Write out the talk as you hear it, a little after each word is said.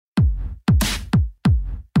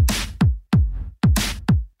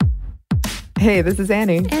Hey, this is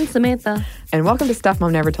Annie. And Samantha. And welcome to Stuff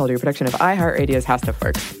Mom Never Told You, a production of iHeartRadio's How Stuff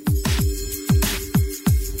Works.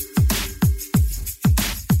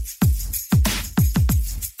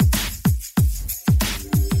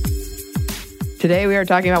 Today we are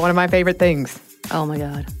talking about one of my favorite things. Oh my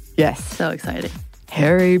God. Yes. So exciting.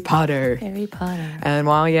 Harry Potter. Harry Potter. And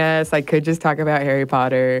while, yes, I could just talk about Harry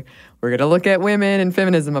Potter, we're going to look at women and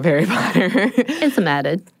feminism of Harry Potter. And some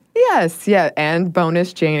added. Yes, yeah, and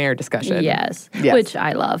bonus Jane Eyre discussion. Yes, which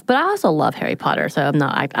I love. But I also love Harry Potter, so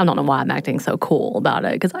I don't know why I'm acting so cool about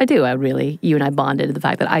it, because I do. You and I bonded to the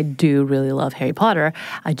fact that I do really love Harry Potter.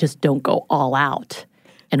 I just don't go all out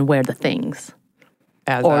and wear the things.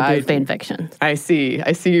 Do fan fiction. I see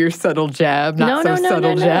your subtle jab, not so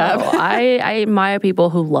subtle jab. I admire people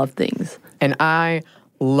who love things. And I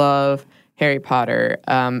love Harry Potter.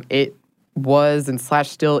 It was and /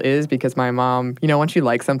 still is because my mom, once you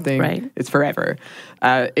like something, right, it's forever.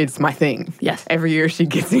 It's my thing. Yes. Every year she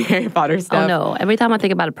gets me Harry Potter stuff. Oh, no. Every time I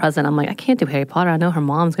think about a present, I'm like, I can't do Harry Potter. I know her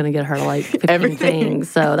mom's going to get her like 15 things,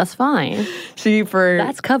 so that's fine.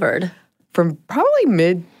 That's covered. From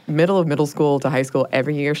probably middle of middle school to high school,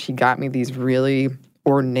 every year she got me these really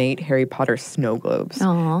ornate Harry Potter snow globes.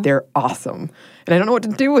 Aww. They're awesome. And I don't know what to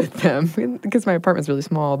do with them because my apartment's really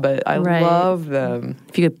small, but I love them.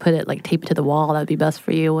 If you could put it, tape it to the wall, that would be best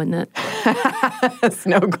for you, wouldn't it?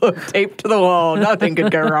 Snow globe taped to the wall. Nothing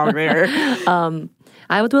could go wrong there.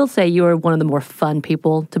 I will say you are one of the more fun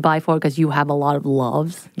people to buy for because you have a lot of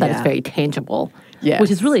loves that is very tangible. Yes.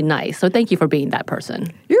 Which is really nice. So thank you for being that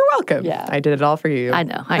person. You're welcome. Yeah. I did it all for you. I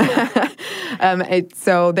know.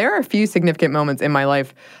 So there are a few significant moments in my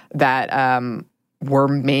life that were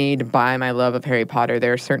made by my love of Harry Potter.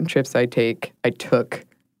 There are certain trips I took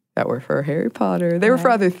that were for Harry Potter. They were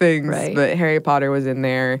for other things, but Harry Potter was in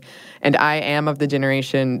there. And I am of the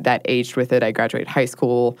generation that aged with it. I graduated high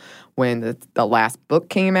school when the last book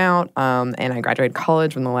came out, and I graduated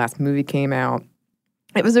college when the last movie came out.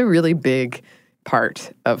 It was a really big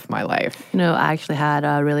part of my life. I actually had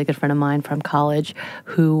a really good friend of mine from college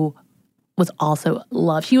who was also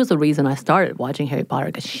loved. She was the reason I started watching Harry Potter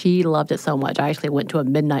because she loved it so much. I actually went to a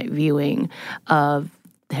midnight viewing of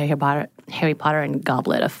Harry Potter and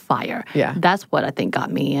Goblet of Fire. Yeah. That's what I think got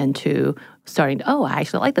me into starting to, I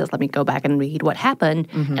actually like this. Let me go back and read what happened.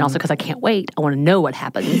 Mm-hmm. And also because I can't wait. I want to know what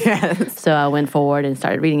happens. Yes. So I went forward and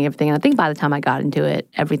started reading everything. And I think by the time I got into it,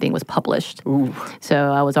 everything was published. Ooh.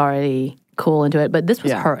 So I was already cool into it, but this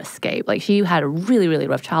was her escape. She had a really, really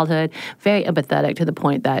rough childhood, very empathetic to the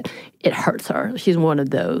point that it hurts her. She's one of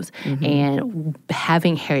those. Mm-hmm. And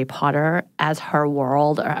having Harry Potter as her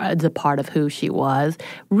world, or as a part of who she was,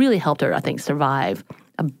 really helped her, I think, survive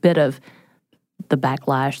a bit of the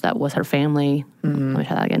backlash that was her family. Mm-hmm. Let me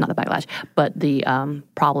try that again, not the backlash, but the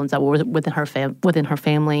problems that were within her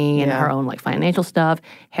family and her own financial stuff.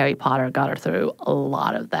 Harry Potter got her through a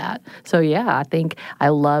lot of that. So I think I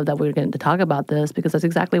love that we're getting to talk about this because that's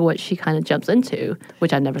exactly what she kind of jumps into,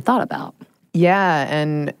 which I never thought about. Yeah,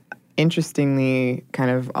 and interestingly, kind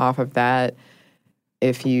of off of that,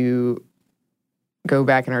 if you go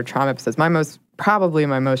back in our trauma episodes, probably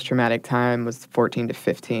my most traumatic time was 14 to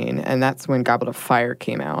 15, and that's when Goblet of Fire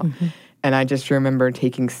came out. Mm-hmm. And I just remember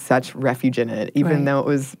taking such refuge in it, even though it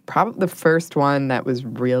was probably the first one that was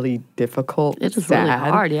really difficult. It was really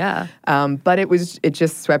hard, yeah. But it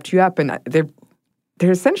just swept you up, and they're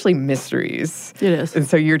essentially mysteries. It is. And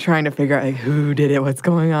so you're trying to figure out who did it, what's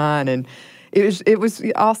going on, and it was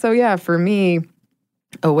also for me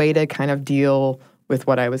a way to kind of deal with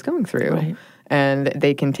what I was going through. Right. And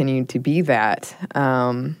they continued to be that.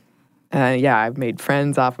 I've made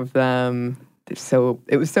friends off of them.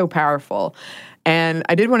 It was so powerful. And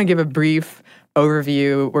I did want to give a brief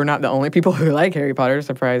overview. We're not the only people who like Harry Potter.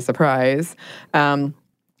 Surprise, surprise.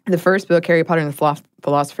 The first book, Harry Potter and the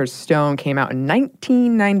Philosopher's Stone, came out in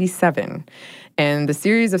 1997. And the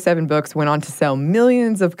series of 7 books went on to sell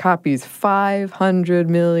millions of copies, 500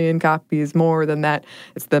 million copies, more than that.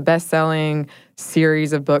 It's the best-selling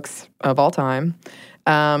series of books of all time.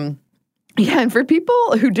 And for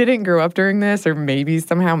people who didn't grow up during this or maybe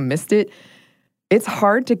somehow missed it, it's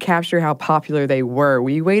hard to capture how popular they were.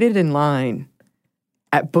 We waited in line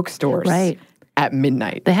at bookstores at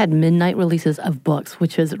midnight. They had midnight releases of books,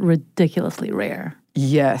 which is ridiculously rare.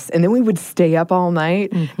 Yes. And then we would stay up all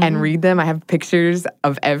night and read them. I have pictures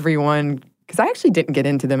of everyone, because I actually didn't get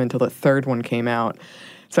into them until the third one came out.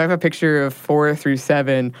 So I have a picture of 4 through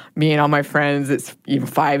 7, me and all my friends. It's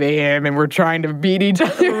 5 a.m. and we're trying to beat each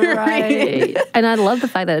other. Right. And I love the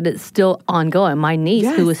fact that it's still ongoing. My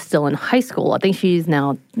niece, who is still in high school, I think she's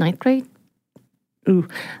now 9th grade. Ooh,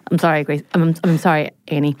 I'm sorry, Grace. I'm sorry,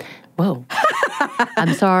 Annie. Whoa.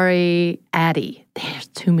 I'm sorry, Addie. There's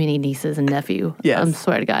too many nieces and nephew. Yes. I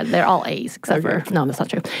swear to God. They're all A's except for... No, that's not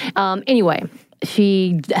true. Anyway,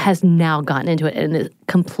 she has now gotten into it and is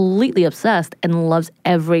completely obsessed and loves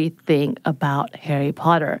everything about Harry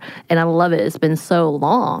Potter. And I love it. It's been so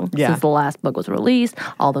long since the last book was released.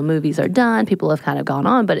 All the movies are done. People have kind of gone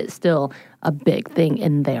on, but it's still a big thing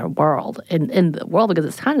in their world, in the world, because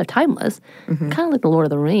it's kind of timeless, kind of like the Lord of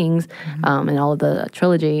the Rings, and all of the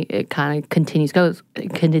trilogy. It kind of continues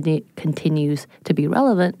to be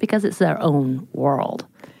relevant because it's their own world,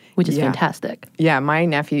 which is fantastic. Yeah, my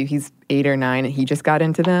nephew, he's 8 or 9, and he just got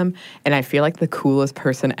into them, and I feel like the coolest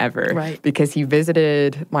person ever. Right. Because he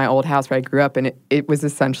visited my old house where I grew up, and it was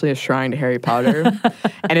essentially a shrine to Harry Potter.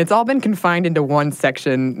 And it's all been confined into one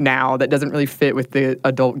section now that doesn't really fit with the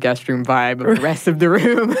adult guest room vibe of the rest of the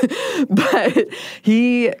room. But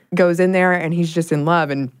he goes in there, and he's just in love,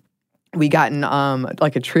 and we got in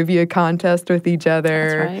like a trivia contest with each other.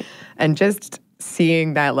 That's right. And just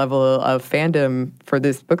seeing that level of fandom for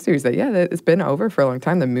this book series that it's been over for a long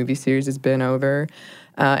time. The movie series has been over.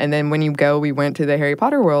 And then when you go, we went to the Harry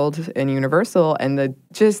Potter world in Universal, and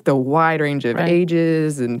the wide range of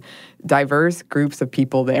ages and diverse groups of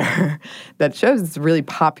people there that shows it's really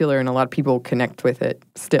popular and a lot of people connect with it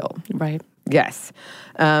still. Right. Yes.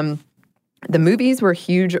 The movies were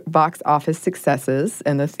huge box office successes,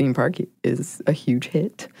 and the theme park is a huge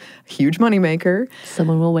hit, a huge moneymaker.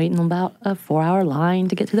 Someone will wait in about a 4-hour line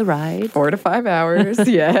to get to the ride. 4 to 5 hours,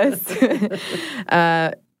 yes.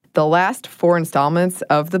 The last 4 installments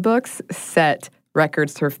of the books set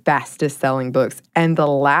records for fastest-selling books, and the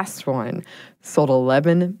last one sold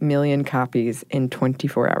 11 million copies in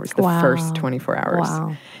 24 hours, the first 24 hours.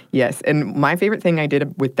 Wow. Yes, and my favorite thing I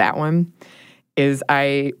did with that one is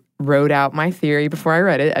I wrote out my theory before I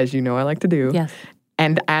read it, as you know I like to do. Yes.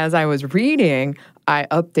 And as I was reading, I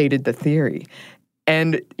updated the theory.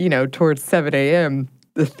 And, towards 7 a.m.,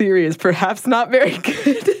 the theory is perhaps not very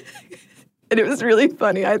good. And it was really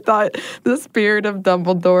funny. I thought the spirit of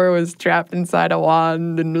Dumbledore was trapped inside a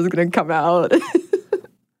wand and was going to come out.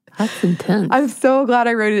 That's intense. I'm so glad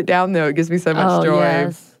I wrote it down, though. It gives me so much joy.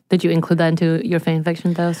 Yes. Did you include that into your fan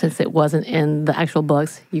fiction, though, since it wasn't in the actual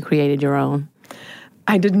books? You created your own.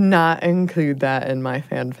 I did not include that in my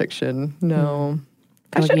fan fiction. No.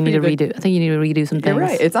 I think you need to redo some things. You're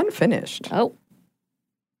right. It's unfinished. Oh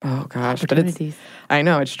gosh. But I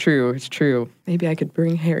know, it's true. It's true. Maybe I could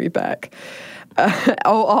bring Harry back.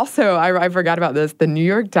 Also, I forgot about this. The New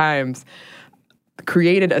York Times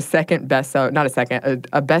created a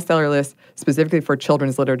bestseller list specifically for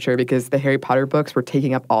children's literature because the Harry Potter books were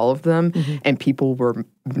taking up all of them, and people were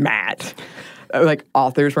mad. Like,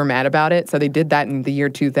 authors were mad about it. So they did that in the year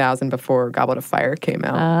 2000 before Goblet of Fire came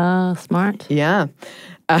out. Oh, smart. Yeah.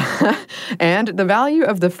 And the value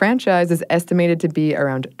of the franchise is estimated to be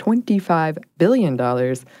around $25 billion,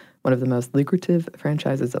 one of the most lucrative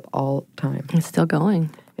franchises of all time. It's still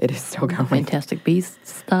going. It is still going. Fantastic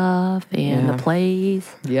Beasts stuff and the plays.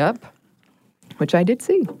 Yep. Which I did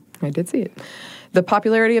see. It. The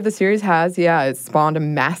popularity of the series it spawned a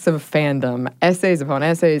massive fandom. Essays upon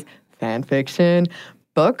essays, fan fiction,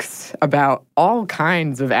 books about all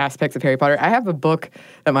kinds of aspects of Harry Potter. I have a book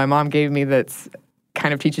that my mom gave me that's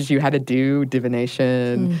kind of teaches you how to do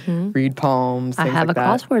divination, read palms, things I have like a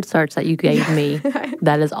crossword search that you gave me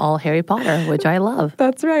that is all Harry Potter, which I love.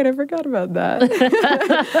 That's right. I forgot about that.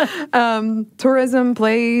 Tourism,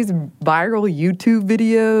 plays, viral YouTube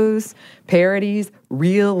videos, parodies,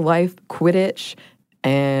 real-life Quidditch,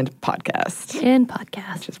 and podcasts.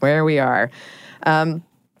 Which is where we are.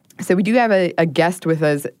 So we do have a guest with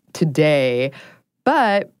us today.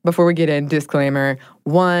 But before we get in, disclaimer,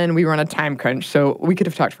 1, we were on a time crunch, so we could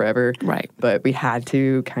have talked forever. Right. But we had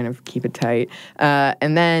to kind of keep it tight.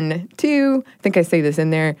 And then 2, I think I say this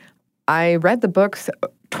in there, I read the books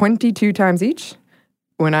 22 times each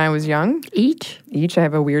when I was young. Each? I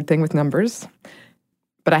have a weird thing with numbers.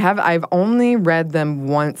 But I've only read them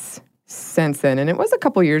once since then, and it was a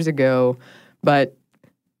couple years ago, but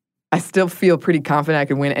I still feel pretty confident I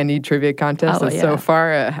could win any trivia contest. So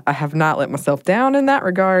far, I have not let myself down in that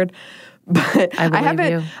regard. But I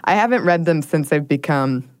haven't read them since I've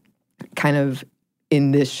become kind of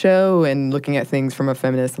in this show and looking at things from a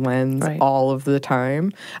feminist lens all of the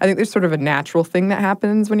time. I think there's sort of a natural thing that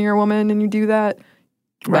happens when you're a woman and you do that.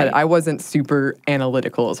 Right. But I wasn't super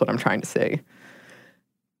analytical is what I'm trying to say.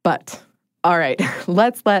 But, all right,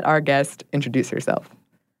 let's let our guest introduce herself.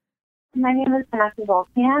 My name is Vanessa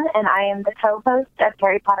Volsman, and I am the co-host of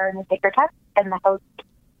Harry Potter and the Sacred Text and the host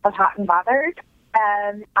of Hot and Bothered.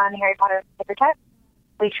 On Harry Potter and the Sacred Text,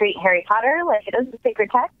 we treat Harry Potter like it is the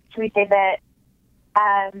sacred text. We say that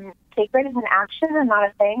sacred is an action and not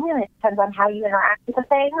a thing, and it depends on how you interact with the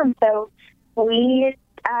thing. And so we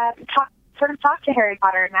talk to Harry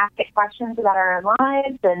Potter and ask it questions about our own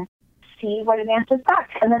lives and see what it answers back.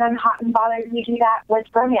 And then on Hot and Bothered, we do that with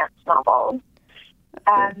romance novels.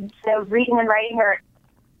 So reading and writing are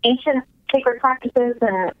ancient sacred practices,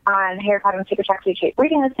 and on Harry Potter and Sacred Text, we treat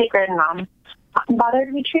reading as sacred, and on Hot and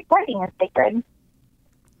Bothered, we treat writing as sacred.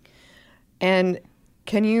 And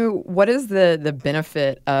what is the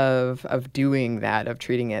benefit of doing that, of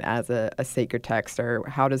treating it as a sacred text, or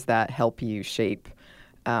how does that help you shape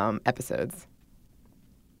episodes?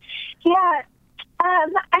 Yeah,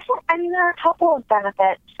 I mean, there are a couple of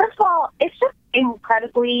benefits. First of all, it's just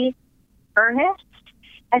incredibly earnest.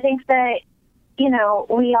 I think that,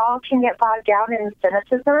 we all can get bogged down in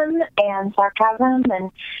cynicism and sarcasm, and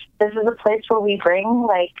this is a place where we bring,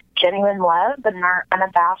 genuine love and are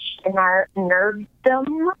unabashed in our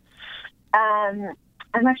nerddom. I'm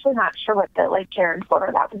actually not sure what the, Karen for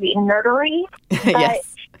that would be, nerdery.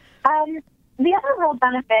 Yes. The other real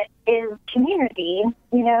benefit is community.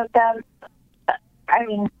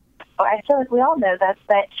 I feel like we all know this,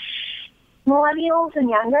 but millennials and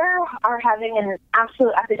younger are having an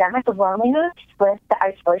absolute epidemic of loneliness with the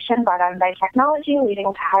isolation brought on by technology,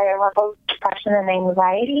 leading to higher levels of depression and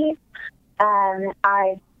anxiety.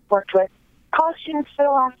 I worked with college students for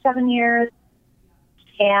the last 7 years,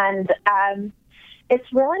 and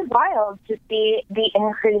it's really wild to see the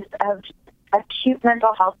increase of acute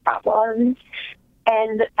mental health problems,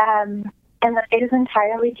 and it is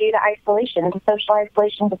entirely due to isolation, to social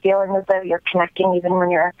isolation, to feeling as though you're connecting even when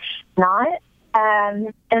you're not.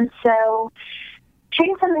 And so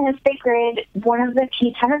treating something as sacred, one of the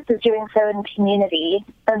key tenets is doing so in community.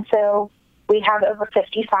 And so we have over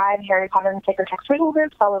 55 Harry Potter and Sacred Text reading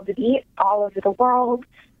groups all over the world.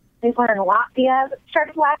 We've one in Latvia that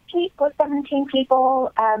started last week with 17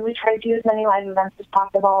 people. We try to do as many live events as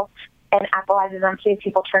possible. And at the live events,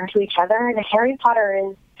 people turn to each other. And Harry Potter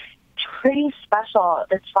is pretty special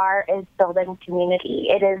as far as building community.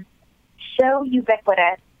 It is so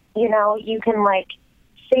ubiquitous. You can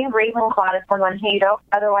say Ravenclaw to someone who you don't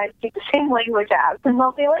otherwise speak the same language as, and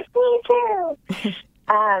they'll be like, me too.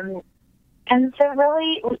 And so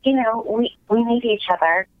really, we need each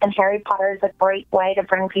other, and Harry Potter is a great way to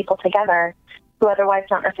bring people together who otherwise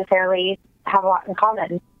don't necessarily have a lot in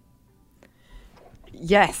common.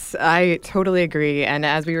 Yes, I totally agree. And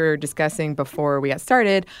as we were discussing before we got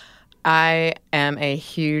started, I am a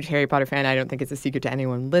huge Harry Potter fan. I don't think it's a secret to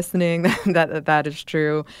anyone listening that is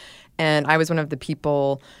true. And I was one of the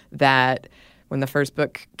people that, when the first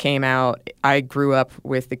book came out, I grew up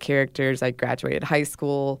with the characters. I graduated high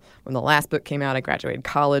school. When the last book came out, I graduated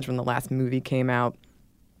college when the last movie came out.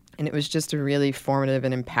 And it was just a really formative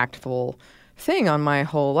and impactful thing on my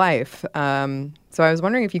whole life. So I was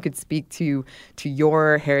wondering if you could speak to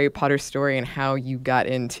your Harry Potter story and how you got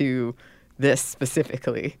into this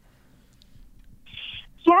specifically.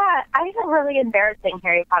 Yeah, I have a really embarrassing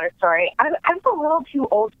Harry Potter story. I was a little too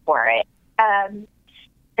old for it.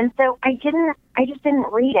 And so I just didn't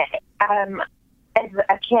read it as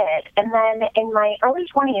a kid. And then in my early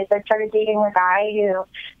 20s, I started dating a guy who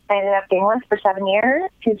I ended up being with for 7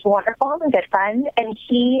 years, who's wonderful and a good friend. And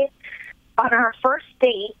he, on our first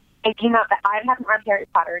date, it came out that I hadn't read Harry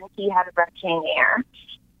Potter and he hadn't read Jane Eyre.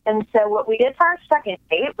 And so what we did for our second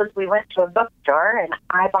date was we went to a bookstore, and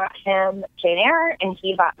I bought him Jane Eyre, and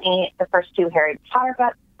he bought me the first 2 Harry Potter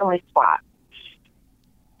books, and we swapped.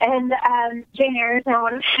 And Jane Eyre is now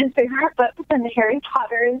one of his favorite books, and Harry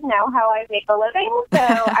Potter is now how I make a living. So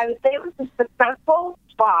I would say it was a successful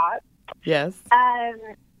swap. Yes.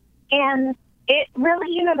 And it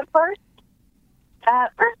really, the first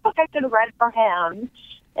book I could have read for him,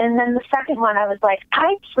 and then the second one I was like,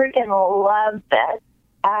 I freaking love this.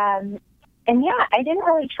 And yeah, I didn't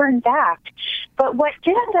really turn back. But what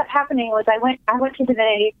did end up happening was I went to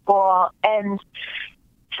divinity school, and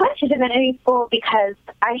I went to divinity school because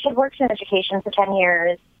I had worked in education for 10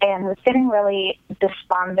 years and was getting really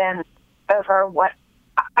despondent over what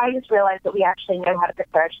I just realized that we actually know how to fix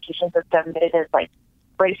our education system, but it is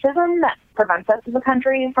racism that prevents us as a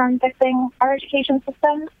country from fixing our education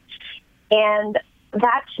system. And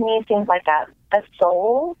that to me seems like a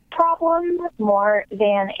soul problem more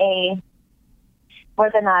than a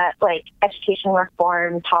education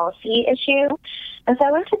reform policy issue. And so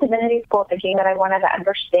I went to divinity school thinking that I wanted to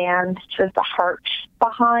understand sort of the heart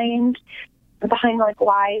behind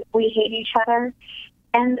why we hate each other.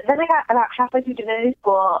 And then I got about halfway through divinity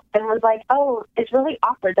school and was like, oh, it's really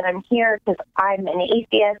awkward that I'm here because I'm an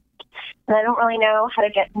atheist and I don't really know how to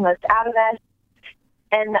get the most out of this.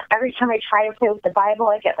 And every time I try to play with the Bible,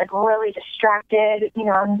 I get like really distracted. You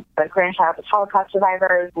know, I'm a grandchild of Holocaust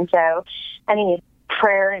survivors, and so any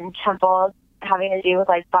prayer in temples having to do with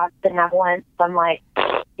like God's benevolence, I'm like,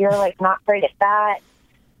 you're like not great at that.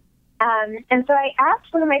 And so I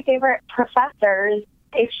asked one of my favorite professors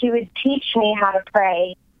if she would teach me how to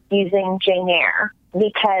pray using Jane Eyre,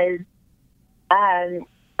 because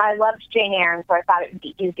I loved Jane Eyre, and so I thought it would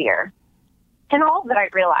be easier. And all that I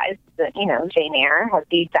realized that, you know, Jane Eyre has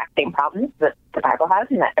the exact same problems that the Bible has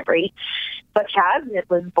and that every book has. It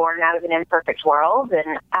was born out of an imperfect world,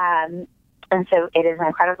 and so it is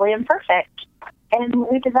incredibly imperfect. And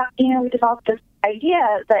we developed this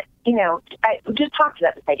idea that, you know, I just talked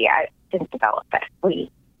about this idea. I didn't develop it. We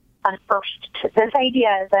unearthed this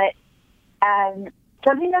idea that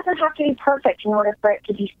something doesn't have to be perfect in order for it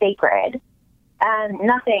to be sacred.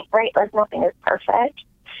 Nothing, right? Like nothing is perfect.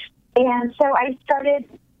 And so I started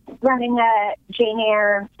running a Jane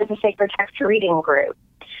Eyre as a sacred text reading group.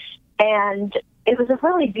 And it was a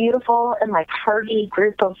really beautiful and like hearty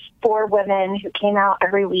group of 4 women who came out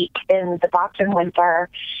every week in the Boston winter.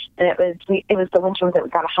 And it was the winter that we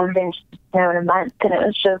got 100 inches of snow in a month. And it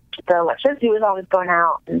was just, the electricity was always going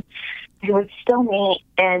out, and we would still meet.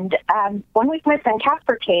 And one week my friend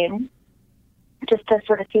Casper came just to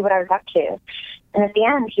sort of see what I was up to. And at the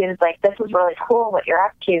end, he was like, this is really cool what you're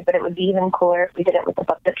up to, but it would be even cooler if we did it with a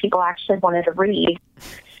book that people actually wanted to read.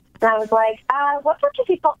 And I was like, what book do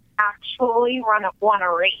people actually want to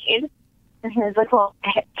read? And he was like, well,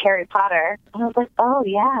 Harry Potter. And I was like, oh,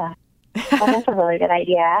 yeah, well, that's a really good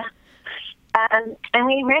idea. And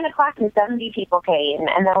we ran a class and 70 people came,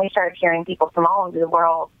 and then we started hearing people from all over the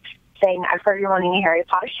world saying, I've heard you're running a Harry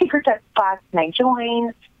Potter secret text class, and I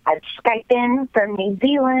joined. I'd Skype in from New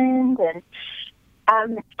Zealand,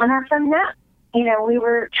 and our friend Nat, you know, we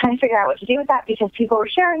were trying to figure out what to do with that because people were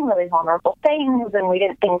sharing really vulnerable things, and we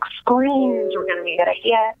didn't think screens were going to be a good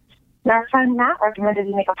idea. And our friend Nat recommended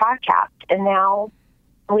we make a podcast, and now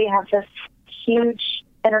we have this huge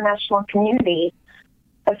international community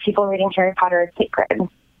of people reading Harry Potter as sacred.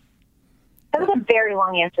 That was a very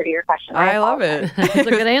long answer to your question. I love it. That's a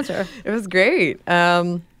good answer. It was great.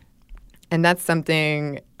 And that's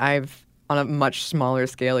something I've, on a much smaller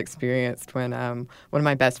scale, experienced when one of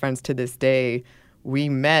my best friends to this day, we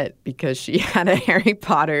met because she had a Harry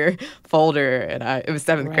Potter folder, and it was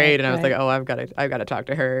 7th grade, and I was like, oh, I've got to talk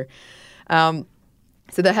to her.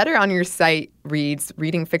 So the header on your site reads,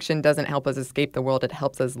 reading fiction doesn't help us escape the world, it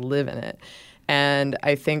helps us live in it. And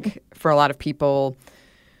I think for a lot of people,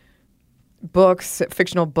 books,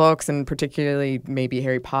 fictional books, and particularly maybe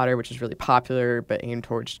Harry Potter, which is really popular but aimed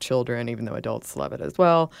towards children, even though adults love it as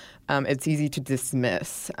well, it's easy to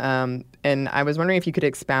dismiss. And I was wondering if you could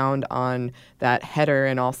expound on that header,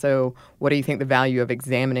 and also what do you think the value of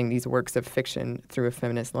examining these works of fiction through a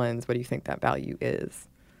feminist lens? What do you think that value is?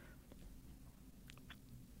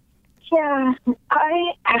 Yeah,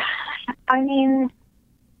 I mean,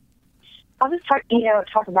 I'll just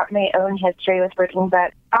talk about my own history with reading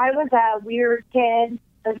books. I was a weird kid,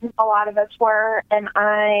 as a lot of us were, and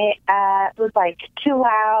I was like too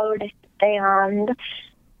loud, and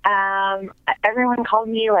everyone called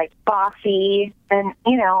me like bossy, and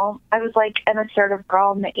I was like an assertive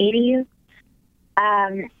girl in the 80s.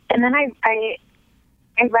 And then I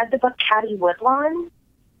read the book Caddy Woodlawn,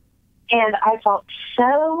 and I felt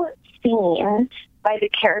so seen by the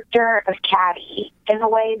character of Caddy in a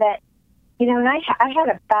way that, and I had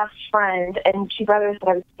a best friend and 2 brothers that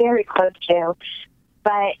I was very close to,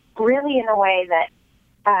 but really in a way that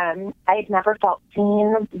I had never felt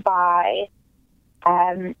seen by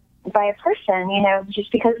a person,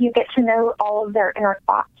 just because you get to know all of their inner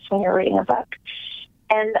thoughts when you're reading a book.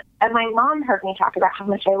 And my mom heard me talk about how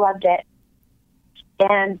much I loved it,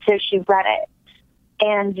 and so she read it.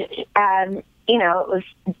 And, it was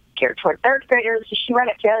geared toward 3rd graders, so she read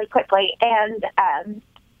it fairly quickly. And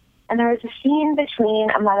there was a scene between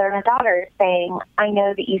a mother and a daughter saying, I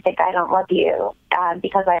know that you think I don't love you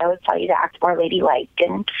because I always tell you to act more ladylike.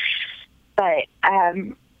 But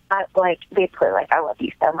basically, I love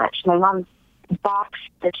you so much. My mom boxed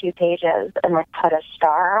the 2 pages and put a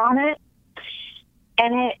star on it.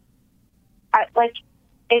 And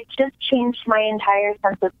it just changed my entire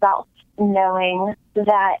sense of self, knowing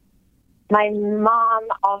that my mom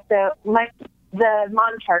also, the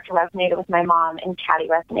mom character resonated with my mom, and Caddy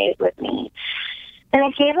resonated with me. And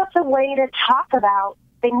it gave us a way to talk about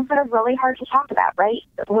things that are really hard to talk about, right?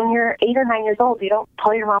 When you're 8 or 9 years old, you don't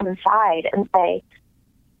pull your mom inside and say,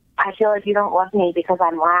 I feel like you don't love me because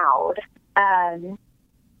I'm loud. And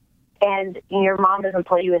your mom doesn't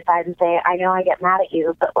pull you aside and say, I know I get mad at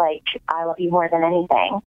you, but I love you more than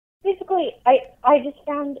anything. basically, I just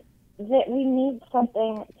found that we need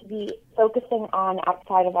something to be focusing on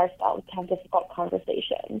outside of ourselves to have difficult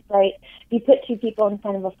conversations, right? You put two people in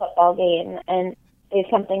front of a football game and they have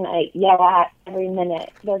something like yell at every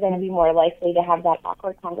minute, they're going to be more likely to have that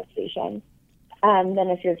awkward conversation than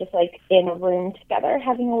if you're just like in a room together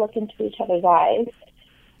having a look into each other's eyes.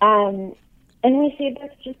 And we see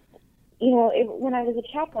this just, when I was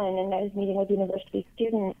a chaplain and I was meeting with university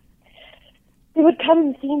students, they would come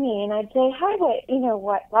and see me, and I'd say, "Hi,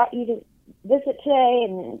 what brought you to visit today?"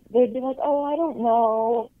 And they'd be like, "Oh, I don't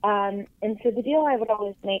know." And so the deal I would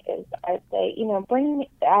always make is I'd say,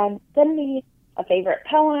 send me a favorite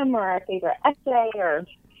poem or a favorite essay or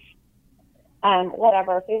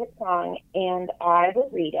whatever, a favorite song, and I will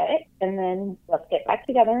read it, and then let's get back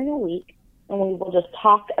together in a week, and we will just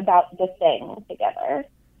talk about the thing together.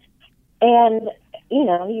 And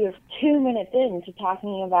you're 2 minutes into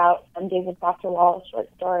talking about David Foster Wallace short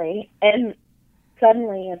story, and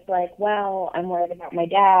suddenly it's like, well, I'm worried about my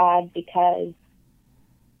dad because,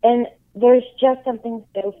 and there's just something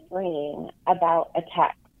so freeing about a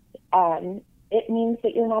text. It means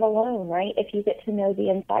that you're not alone, right? If you get to know the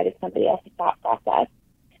inside of somebody else's thought process,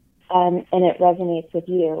 and it resonates with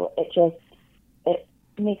you, it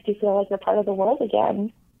makes you feel like you're part of the world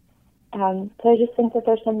again. So I just think that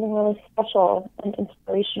there's something really special and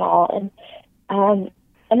inspirational, and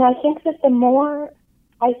I think that the more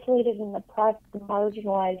isolated and oppressed and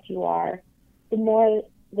marginalized you are, the more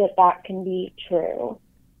that can be true.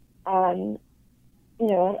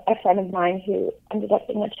 A friend of mine who ended up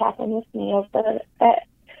being a chaplain with me over at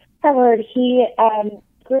Harvard, he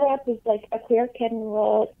grew up as like a queer kid in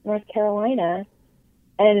rural North Carolina.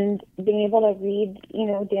 And being able to read,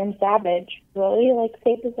 Dan Savage really like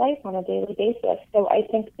saved his life on a daily basis. So I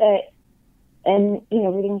think that, and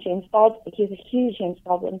reading James Baldwin, he's a huge James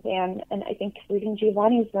Baldwin fan, and I think reading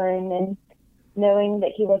Giovanni's Room and knowing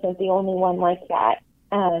that he wasn't the only one like that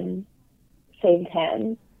saved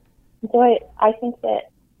him. So I think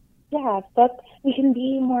that, books, we can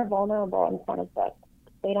be more vulnerable in front of books.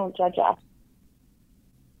 They don't judge us.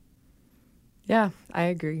 Yeah, I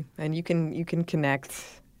agree. And you can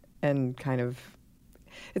connect and kind of,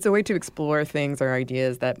 it's a way to explore things or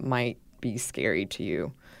ideas that might be scary to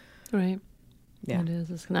you. Right. Yeah. It is.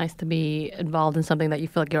 It's nice to be involved in something that you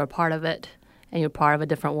feel like you're a part of it and you're part of a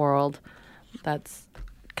different world that's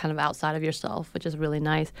kind of outside of yourself, which is really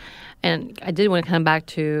nice. And I did want to come back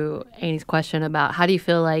to Annie's question about how do you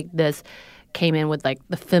feel like this came in with like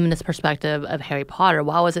the feminist perspective of Harry Potter.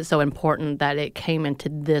 Why was it so important that it came into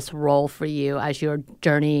this role for you as you're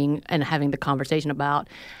journeying and having the conversation about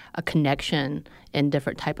a connection in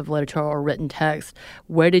different type of literature or written text?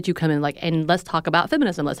 Where did you come in? And let's talk about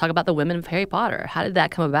feminism. Let's talk about the women of Harry Potter. How did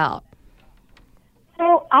that come about?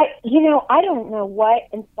 So I don't know what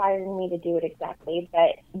inspired me to do it exactly,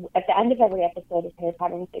 but at the end of every episode of Harry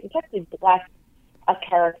Potter and the Sacred Text, we bless a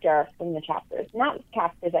character from the chapters. And that was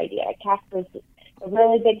Casper's idea. Casper's a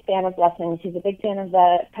really big fan of blessings. He's a big fan of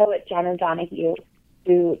the poet John O'Donohue,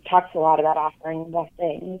 who talks a lot about offering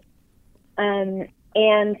blessings. And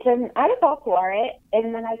so I was all for it.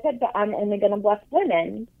 And then I said, but I'm only going to bless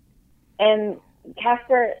women. And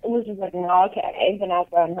Casper was just like, no, okay, then I'll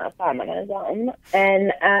throw her feminism.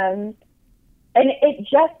 And it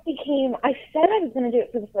just became, I said I was going to do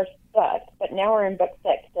it for the first book, but now we're in book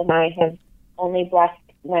 6, and I have only blessed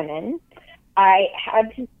women. I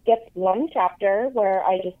had to skip one chapter where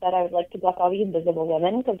I just said I would like to bless all the invisible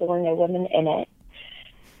women because there were no women in it.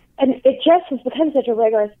 And it just has become such a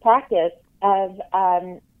rigorous practice of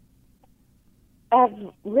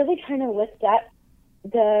really trying to lift up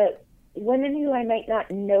the women who I might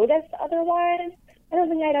not notice otherwise. I don't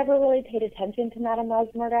think I'd ever really paid attention to Madame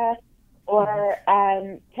Rosmerta or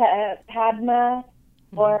to Padma.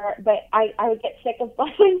 But I would get sick of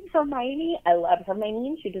blessing Hermione. I love Hermione,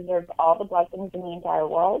 and she deserves all the blessings in the entire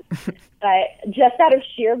world. But just out of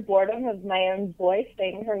sheer boredom of my own voice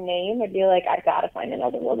saying her name, I'd be like, I gotta find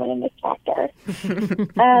another woman in this chapter.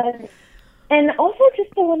 And also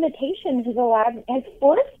just the limitation has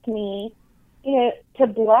forced me, to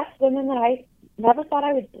bless women that I never thought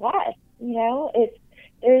I would bless.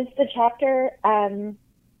 There's the chapter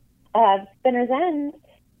of Spinner's End,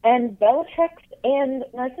 and Bellatrix and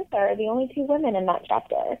Narcissa are the only 2 women in that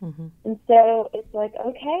chapter. Mm-hmm. And so it's like,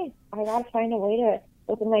 okay, I got to find a way to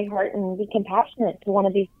open my heart and be compassionate to one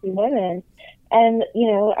of these 2 women. And,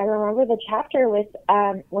 I remember the chapter with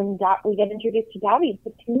when we get introduced to Dobby,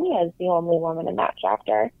 Petunia is the only woman in that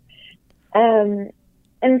chapter. And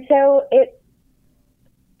so it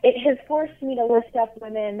has forced me to lift up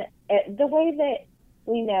women the way that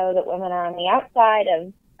we know that women are on the outside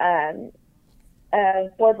of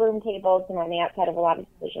of boardroom tables and on the outside of a lot of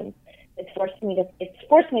decisions. It's forced me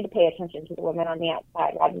to pay attention to the women on the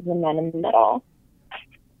outside rather than men in the middle.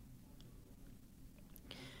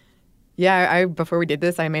 Yeah, I before we did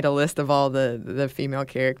this, I made a list of all the female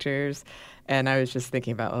characters, and I was just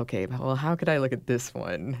thinking about, okay, well, how could I look at this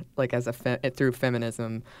one like as through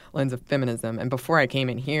feminism, lens of feminism? And before I came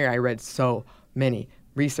in here, I read so many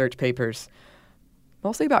research papers,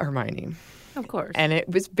 mostly about Hermione. Of course. And it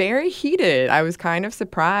was very heated. I was kind of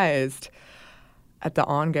surprised at the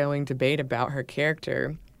ongoing debate about her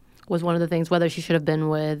character. Was one of the things whether she should have been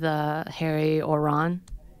with Harry or Ron?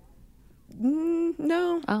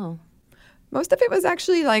 No. Oh. Most of it was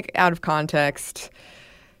actually like out of context.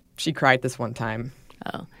 She cried this one time.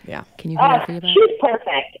 Oh. Yeah. Can you hear anything about it? She's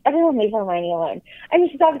perfect. Everyone leave Hermione alone. I mean,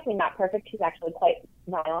 she's obviously not perfect. She's actually quite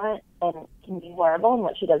violent and can be horrible, and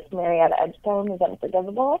what she does to Marietta Edgecombe is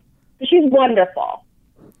unforgivable. But she's wonderful.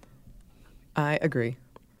 I agree.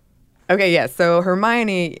 Okay, yeah, so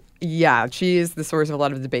Hermione, yeah, she is the source of a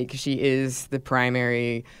lot of debate because she is the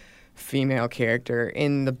primary female character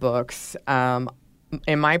in the books.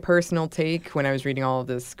 In my personal take, when I was reading all of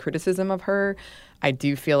this criticism of her, I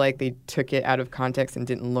do feel like they took it out of context and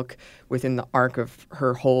didn't look within the arc of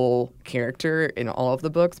her whole character in all of the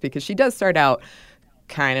books, because she does start out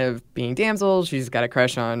kind of being damsel. She's got a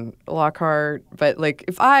crush on Lockhart. But, like,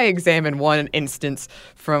 if I examine one instance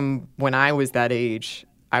from when I was that age,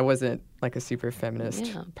 I wasn't, like, a super feminist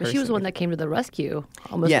person. But she was the one that came to the rescue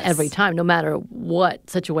almost every time, no matter what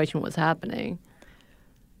situation was happening.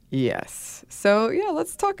 Yes. So, yeah,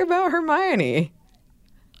 let's talk about Hermione.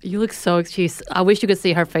 You look so... I wish you could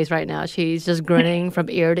see her face right now. She's just grinning from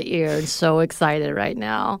ear to ear and so excited right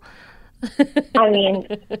now. I mean,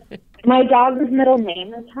 my dog's middle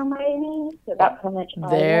name is Hermione, so that's how much I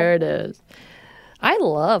There it is. I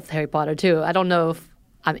love Harry Potter, too. I don't know if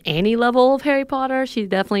I'm any level of Harry Potter. She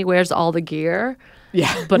definitely wears all the gear.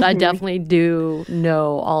 Yeah. But I definitely do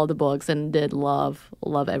know all the books and did love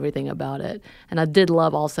everything about it. And I did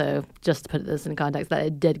love also, just to put this in context, that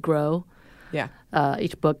it did grow. Yeah.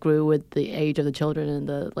 Each book grew with the age of the children, and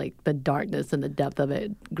the darkness and the depth of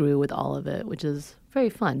it grew with all of it, which is very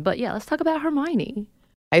fun. But yeah, let's talk about Hermione.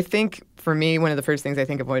 I think for me, one of the first things I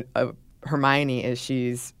think of Hermione is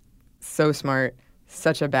she's so smart,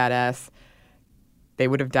 such a badass. They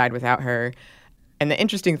would have died without her. And the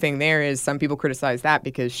interesting thing there is some people criticize that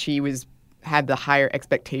because she had the higher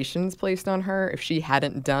expectations placed on her. If she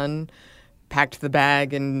hadn't packed the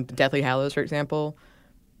bag in Deathly Hallows, for example,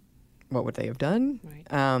 what would they have done?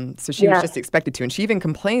 Right. So she was just expected to. And she even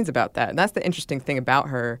complains about that. And that's the interesting thing about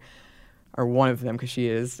her, or one of them, because she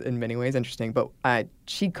is in many ways interesting. But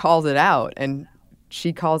she calls it out. And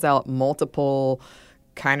she calls out multiple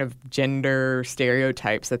kind of gender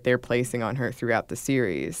stereotypes that they're placing on her throughout the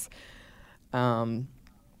series.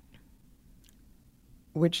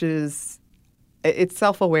 Which is, it's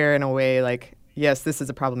self-aware in a way, like, yes, this is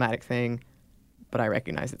a problematic thing, but I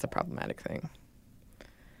recognize it's a problematic thing.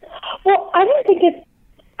 Well, I don't think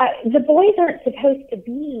the boys aren't supposed to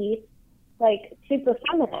be, like, super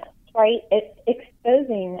feminist, right? It's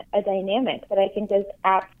exposing a dynamic that I think is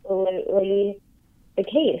absolutely the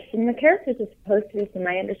case. And the characters are supposed to be, from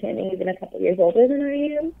my understanding, even a couple years older than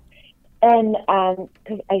I am. And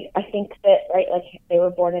because I think that, right, like, they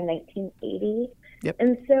were born in 1980. Yep.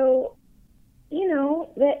 And so, you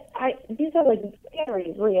know, these are, like,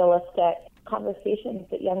 very realistic conversations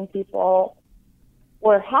that young people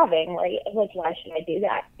were having, right? Like, why should I do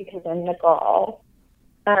that? Because I'm the girl.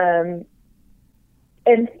 And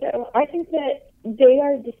so I think that they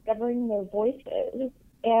are discovering their voices.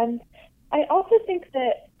 And I also think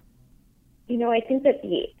that, you know, I think that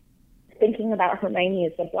the thinking about Hermione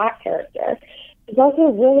as a Black character is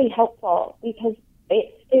also really helpful because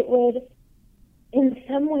it would, in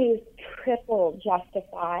some ways, triple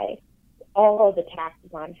justify all of the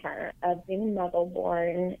taxes on her of being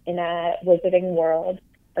Muggle-born in a wizarding world,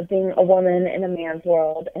 of being a woman in a man's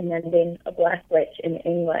world, and then being a Black witch in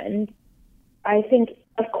England. I think,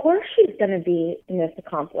 of course, she's going to be the most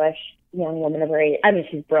accomplished young woman of her age. I mean,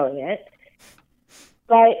 she's brilliant.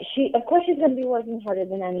 But of course, she's going to be working harder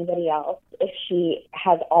than anybody else if she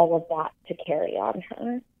has all of that to carry on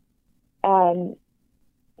her.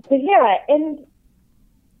 So, yeah, and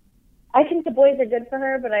I think the boys are good for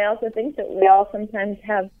her, but I also think that we all sometimes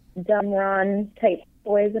have dumb Ron-type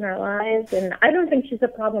boys in our lives, and I don't think she's a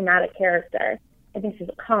problematic character. I think she's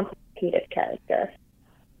a complicated character.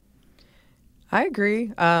 I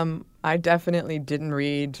agree. I definitely didn't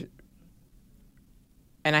read,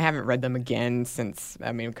 and I haven't read them again since,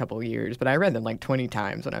 a couple of years, but I read them like 20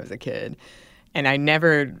 times when I was a kid. And I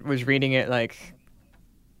never was reading it like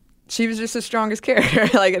she was just the strongest character.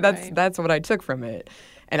 Like that's what I took from it.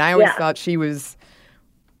 And I always thought she was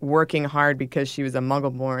working hard because she was a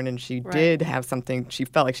Muggle-born and she did have something. She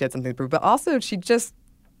felt like she had something to prove, but also she just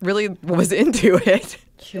really was into it.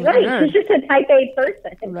 She's just a type A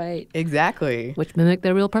person. Right. Exactly. Which mimicked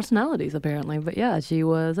their real personalities, apparently. But yeah, she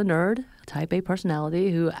was a nerd, a type A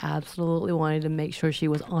personality who absolutely wanted to make sure she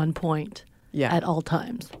was on point at all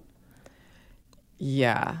times.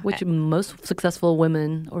 Yeah. Which most successful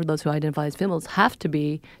women or those who identify as females have to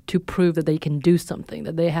be to prove that they can do something,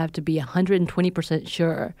 that they have to be 120%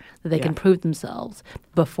 sure that they can prove themselves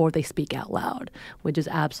before they speak out loud, which is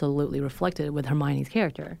absolutely reflected with Hermione's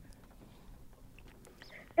character.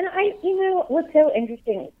 And what's so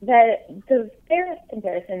interesting, that the fairest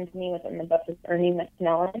comparison to me within the book is Ernie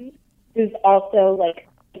McMillan, who's also like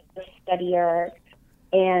a studier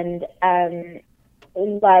and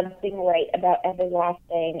loves being right about every last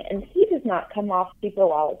thing, and he does not come off super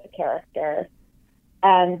well as a character.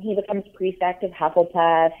 He becomes prefect of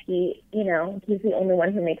Hufflepuff. He's the only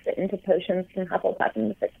one who makes it into potions from Hufflepuff in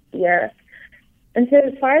the 6th year. And so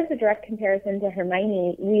as far as the direct comparison to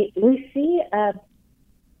Hermione, we see a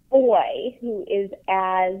boy who is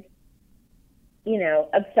as,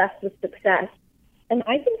 obsessed with success. And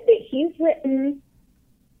I think that he's written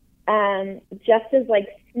just as,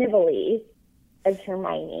 snivelly as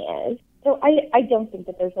Hermione is. So I don't think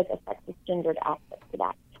that there's, a sexist gendered aspect to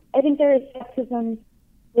that. I think there is sexism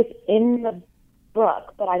within the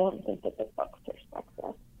book, but I don't think that the books are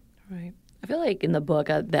sexist. Right. I feel like in the book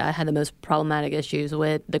that I had the most problematic issues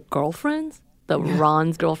with the girlfriends,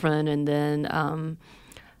 Ron's girlfriend and then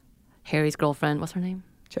Harry's girlfriend. What's her name?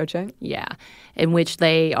 Cho Chang? Yeah. In which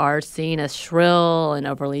they are seen as shrill and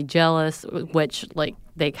overly jealous, which,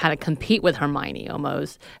 they kind of compete with Hermione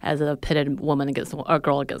almost as a pitted woman against a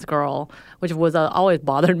girl against girl, which was always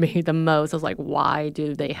bothered me the most. I was like, why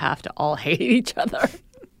do they have to all hate each other?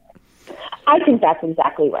 I think that's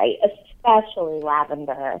exactly right, especially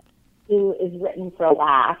Lavender, who is written for a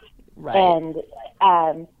laugh. Right.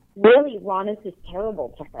 And really, Ron is just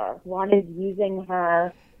terrible to her. Ron is using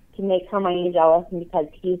her to make Hermione jealous, and because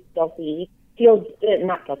he's guilty, he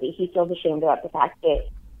feels ashamed about the fact that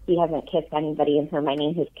he hasn't kissed anybody, and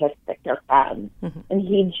Hermione has kissed their friends. Mm-hmm. And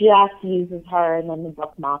he just uses her, and then the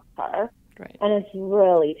book mocks her. Right. And it's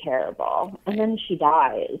really terrible. And then she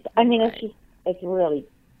dies. I mean, it's really,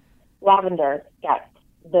 Lavender gets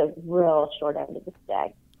the real short end of the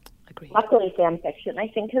stick. Agreed. Luckily, fan fiction, I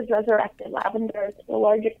think, has resurrected Lavender to a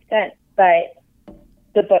large extent, but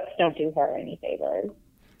the books don't do her any favors.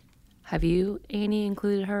 Have you, Annie,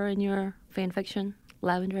 included her in your fan fiction,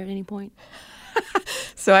 Lavender, at any point?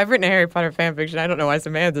 So I've written a Harry Potter fan fiction. I don't know why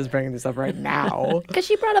Samantha's bringing this up right now. Because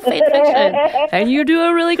she brought up fan fiction. And you do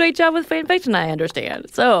a really great job with fan fiction, I understand.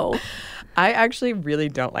 So I actually really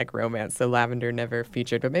don't like romance, so Lavender never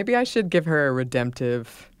featured. But maybe I should give her a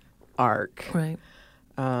redemptive arc. Right.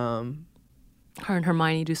 Her and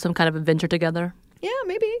Hermione do some kind of adventure together. Yeah,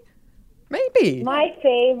 maybe. Maybe. My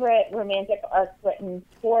favorite romantic arc written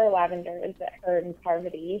for Lavender is that her and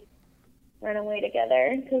Parvati run away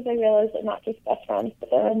together, because I realized they're not just best friends, but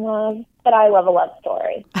they're in love. But I love a love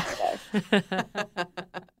story. So.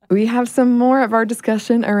 We have some more of our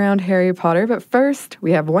discussion around Harry Potter, but first,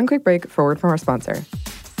 we have one quick break for a word from our sponsor.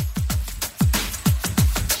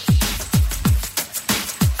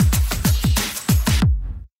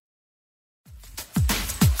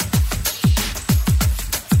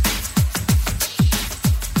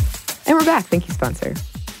 And we're back. Thank you, sponsor.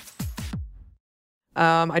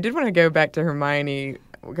 I did want to go back to Hermione,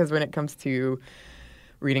 because when it comes to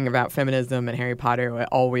reading about feminism and Harry Potter, what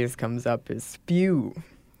always comes up is spew.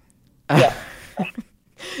 Yeah.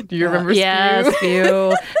 Do you remember spew? Yeah,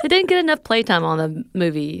 spew. It didn't get enough playtime on the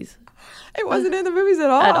movies. It wasn't in the movies at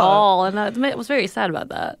all. At all. And I was very sad about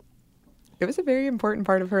that. It was a very important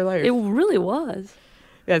part of her life. It really was.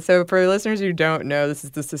 Yeah, so for listeners who don't know, this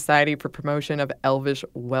is the Society for Promotion of Elvish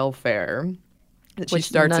Welfare. She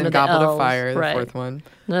starts in Goblet of Fire, the fourth one.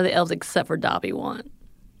 None of the elves except for Dobby want.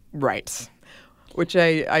 Right. Which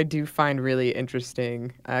I do find really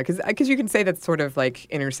interesting. Because you can say that's sort of like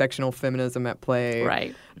intersectional feminism at play.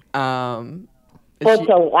 Right. It's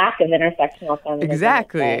a lack of intersectional feminism.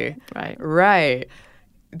 Exactly. Right.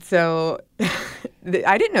 So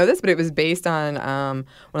I didn't know this, but it was based on one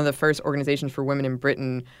of the first organizations for women in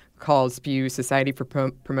Britain called SPEW, Society for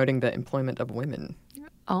Promoting the Employment of Women.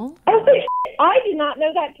 Oh. I did not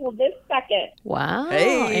know that till this second. Wow.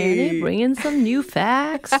 Hey. Annie, bringing some new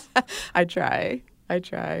facts. I try.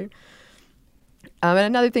 And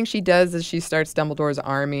another thing she does is she starts Dumbledore's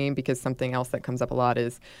army, because something else that comes up a lot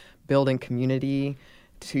is building community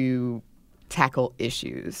to tackle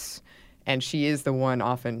issues. And she is the one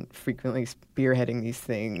often frequently spearheading these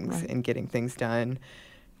things and getting things done.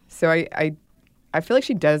 So I feel like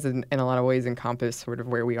she does, in a lot of ways, encompass sort of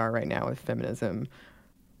where we are right now with feminism,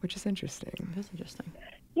 which is interesting. That's interesting.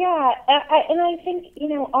 Yeah, and I think,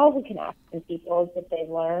 all we can ask from people is that they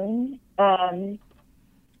learn.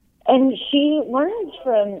 And she learns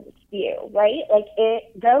from Spew, right? Like,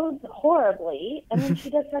 it goes horribly, and then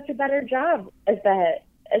she does such a better job as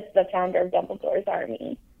the founder of Dumbledore's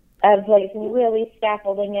Army, of, like, really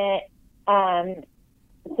scaffolding it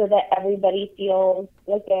so that everybody feels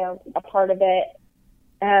like they're a part of it,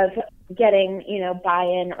 of getting,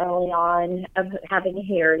 buy-in early on, of having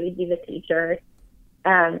Harry be the teacher.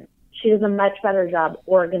 She does a much better job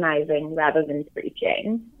organizing rather than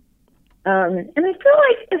preaching. And I feel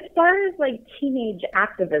like as far as, like, teenage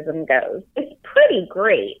activism goes, it's pretty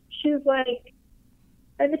great. She's, like,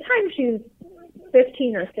 by the time she's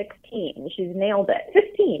 15 or 16, she's nailed it.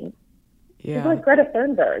 15. Yeah. She's like Greta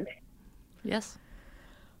Thunberg. Yes.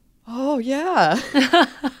 Oh, yeah.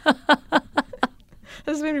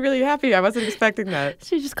 This made me really happy. I wasn't expecting that.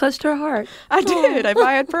 She just clutched her heart. I did. If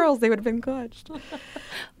I had pearls, they would have been clutched.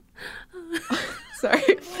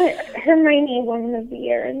 Sorry. Hermione Woman of the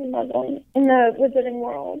Year in the Wizarding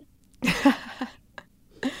world.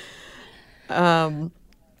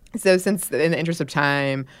 So since, in the interest of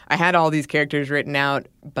time, I had all these characters written out,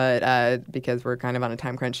 but because we're kind of on a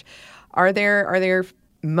time crunch, are there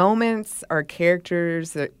moments or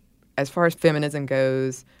characters that, as far as feminism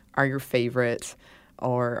goes, are your favorite,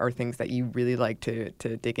 or things that you really like to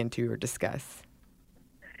dig into or discuss?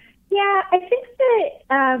 Yeah, I think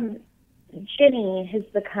that Ginny has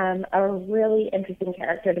become a really interesting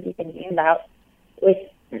character to be thinking about with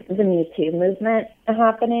the Me Too movement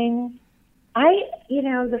happening.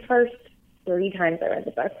 The first 3 times I read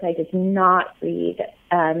the books, I did not read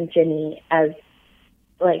Ginny as,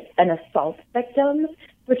 like, an assault victim,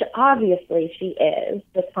 which obviously she is,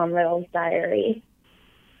 with Tom Riddle's diary.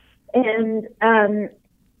 And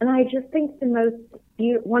I just think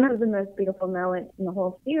one of the most beautiful moments in the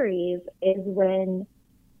whole series is when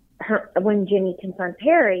Ginny confronts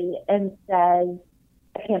Harry and says,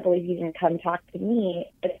 "I can't believe you didn't come talk to me.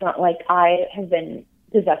 It's not like I have been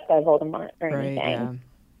possessed by Voldemort or anything." Yeah.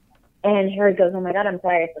 And Harry goes, "Oh my God, I'm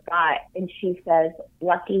sorry, I forgot." And she says,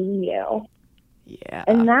 "Lucky you." Yeah.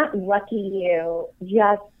 And that "lucky you"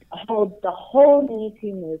 just holds the whole Me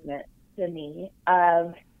Too movement to me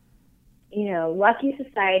of, lucky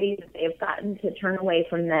society that they've gotten to turn away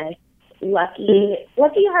from this. Lucky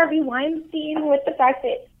Harvey Weinstein, with the fact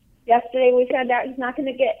that yesterday we found out he's not going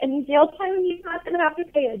to get any jail time and he's not going to have to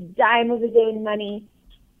pay a dime of his own money.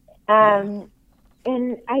 And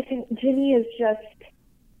I think Ginny is just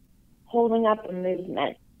holding up a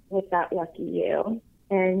movement with that "lucky you."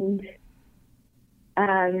 And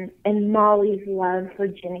Molly's love for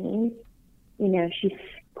Ginny, she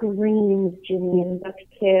screams Ginny in book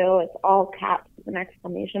 2. It's all caps with an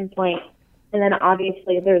exclamation point. And then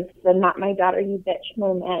obviously there's the "not my daughter, you bitch"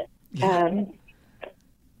 moment.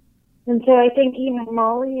 And so I think,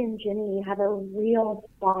 Molly and Ginny have a real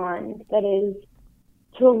bond that is,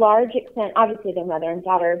 to a large extent, obviously they're mother and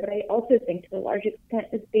daughter, but I also think to a large extent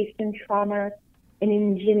is based in trauma, and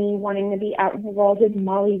in Ginny wanting to be out in the world and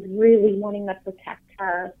Molly's really wanting to protect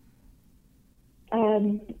her.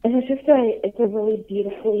 And it's just it's a really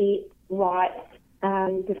beautifully wrought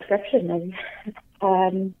description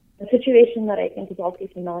of a situation that I think is all too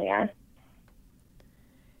familiar.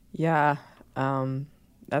 Yeah,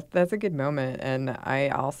 that's a good moment. And I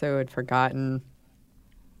also had forgotten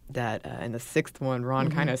that in the 6th one,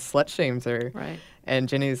 Ron kind of slut shames her. Right. And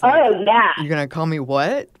Ginny's like, "Oh, yeah. You're going to call me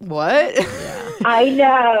what? What?" Yeah. I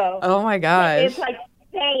know. Oh, my gosh. It's like,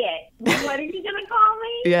 say it. What are you going to call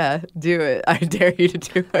me? Yeah, do it. I dare you to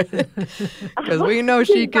do it. Because we know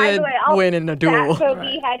she could win in a duel. So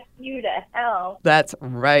we had you to hell. That's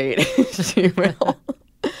right. She will.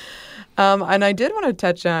 And I did want to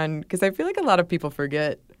touch on, because I feel like a lot of people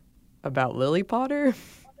forget about Lily Potter.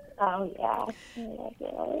 Oh, yeah. I love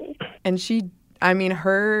Lily. And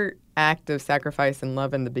her act of sacrifice and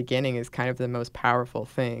love in the beginning is kind of the most powerful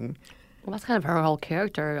thing. Well, that's kind of her whole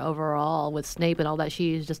character overall with Snape and all that.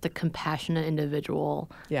 She's just a compassionate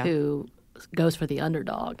individual who goes for the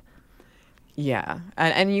underdog. Yeah.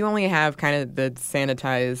 And you only have kind of the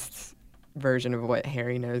sanitized version of what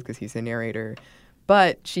Harry knows because he's the narrator.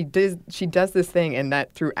 But she does this thing, and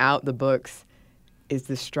that throughout the books is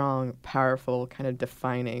this strong, powerful, kind of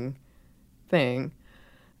defining thing.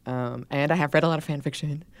 And I have read a lot of fan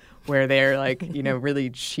fiction where they're like,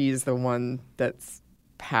 really she's the one that's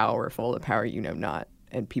powerful, the power not,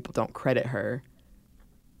 and people don't credit her.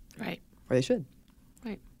 Right. or they should.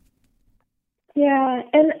 Right. Yeah,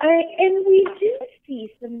 and we do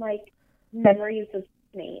see some like memories of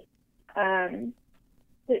Snape.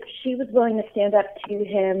 That she was willing to stand up to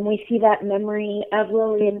him. We see that memory of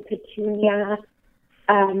Lily and Petunia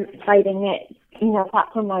fighting it,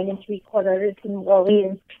 platform 9 3/4, and Lily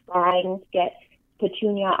is trying to get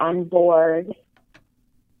Petunia on board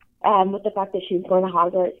with the fact that she's going to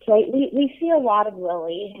Hogwarts. Right? We see a lot of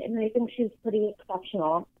Lily, and I think she's pretty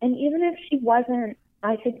exceptional. And even if she wasn't,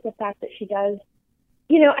 I think the fact that she does,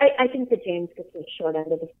 I think that James gets the short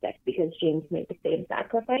end of the stick because James made the same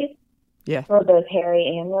sacrifice. Yeah. For both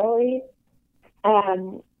Harry and Lily.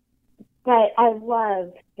 But I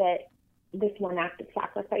love that this one act of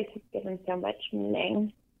sacrifice is given so much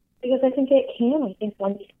meaning. Because I think it can. I think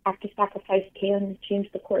one act of sacrifice can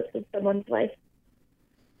change the course of someone's life.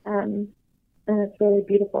 And it's really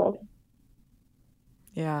beautiful.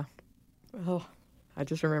 Yeah. Oh, I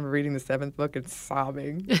just remember reading the 7th book and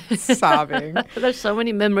sobbing. There's so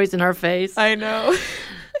many memories in her face. I know.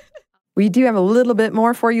 We do have a little bit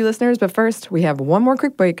more for you listeners, but first we have one more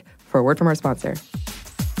quick break for a word from our sponsor.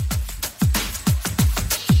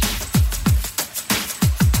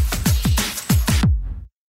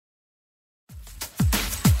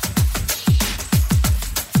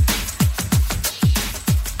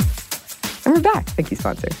 And we're back. Thank you,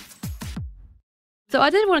 sponsor. So I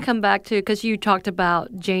did want to come back to, because you talked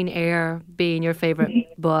about Jane Eyre being your favorite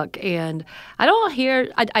book, and I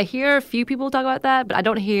hear a few people talk about that, but I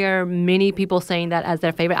don't hear many people saying that as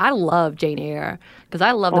their favorite. I love Jane Eyre because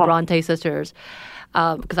I love the Bronte sisters,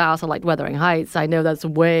 because I also like Wuthering Heights. I know that's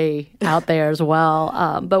way out there as well.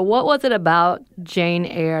 But what was it about Jane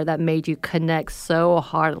Eyre that made you connect so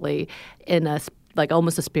heartily in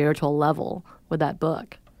almost a spiritual level with that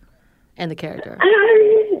book and the character?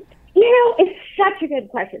 It's such a good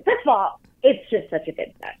question. First of all, it's just such a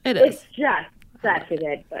good book. It is. It's just such a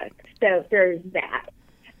good book. So there's that.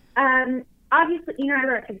 Obviously, I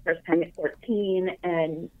wrote it for the first time at 14,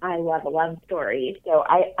 and I love a love story. So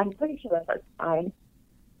I'm pretty sure the first time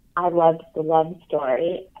I loved the love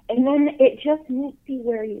story. And then it just meets you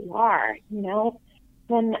where you are,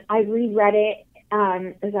 When I reread it,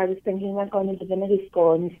 as I was thinking about going to divinity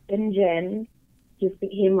school, and St. John just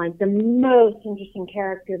became like the most interesting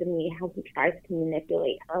character to me, how he tries to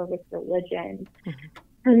manipulate her with religion.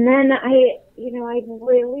 Mm-hmm. And then I've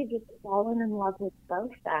really just fallen in love with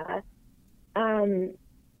Bertha.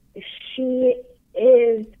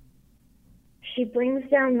 She brings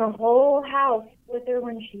down the whole house with her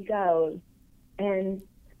when she goes. And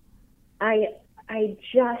I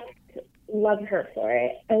just love her for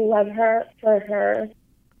it. I love her for her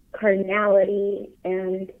carnality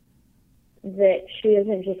and that she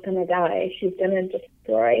isn't just going to die. She's going to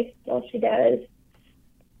destroy all she does.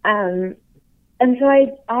 And so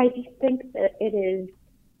I just think that it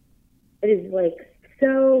is like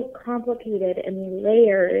so complicated and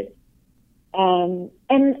layered. And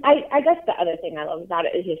I guess the other thing I love about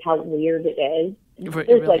it is just how weird it is. There's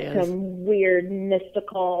really like some weird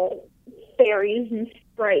mystical fairies and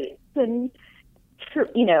sprites and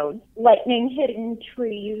lightning hitting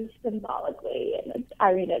trees symbolically, and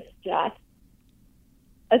it's just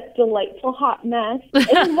a delightful hot mess.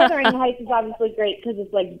 And Wuthering Heights is obviously great because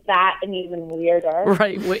it's like that and even weirder.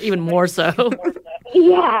 Right, even more so.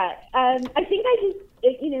 Yeah. I think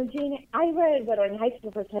Jane, I read Wuthering Heights for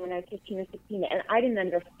the first time when I was 15 or 16, and I didn't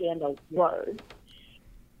understand a word.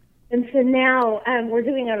 And so now we're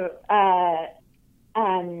doing a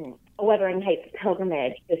Wuthering Heights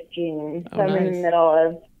pilgrimage this June. So I'm in the middle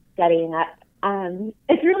of studying up.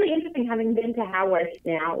 It's really interesting having been to Haworth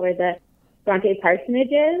now, where the Bronte parsonage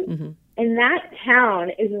is. Mm-hmm. And that town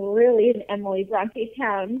is really an Emily Bronte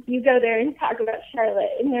town. You go there and talk about Charlotte,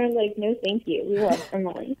 and they're like, no, thank you. We love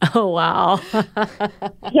Emily. Oh, wow.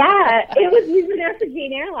 Yeah. We were there for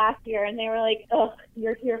Jane Eyre last year, and they were like, oh,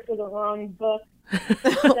 you're here for the wrong book.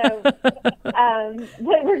 So,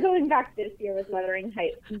 but we're going back this year with Wuthering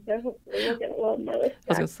Heights, and so hopefully we'll get a little more. I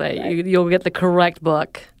was going to say, you'll get the correct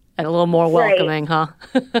book and a little more welcoming, right.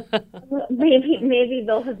 Huh? Maybe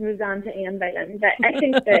they'll have moved on to Anne by then, but I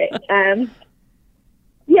think that,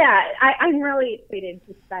 I'm really excited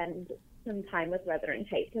to spend some time with Wuthering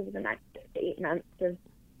Heights over the next 6 to 8 months of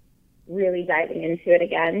really diving into it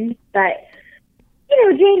again. But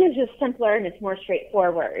Jane is just simpler and it's more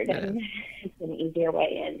straightforward, and it's an easier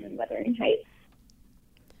way in than Wuthering Heights.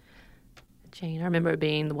 Jane, I remember it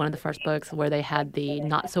being one of the first books where they had the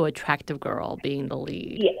not-so-attractive girl being the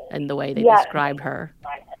lead, and the way they described her.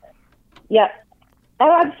 Yep.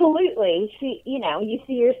 Oh, absolutely. She, you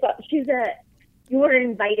see yourself, you were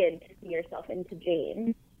invited to see yourself into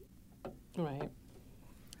Jane. Right.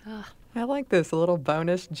 I like this, a little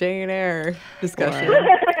bonus Jane Eyre discussion.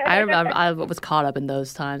 I remember I was caught up in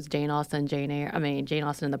those times. Jane Austen, Jane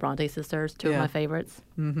Austen and the Bronte sisters, two of my favorites.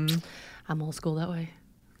 Mm-hmm. I'm old school that way.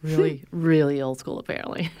 Really, really old school,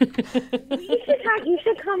 apparently. You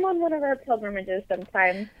should come on one of our pilgrimages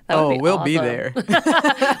sometime. We'll be there.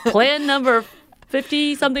 Plan number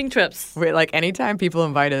 50-something trips. Wait, like anytime people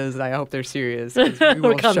invite us, I hope they're serious. 'Cause we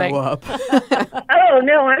will show up. Oh,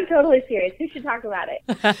 no, I'm totally serious. We should talk about it.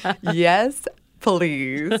 Yes,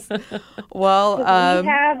 please. Well, we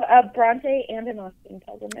have a Bronte and an Austen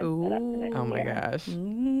pilgrimage set up for next oh my year. gosh.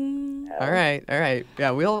 All right. Yeah,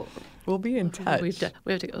 we'll be in touch. We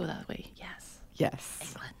have to go that way. Yes.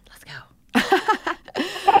 England, let's go.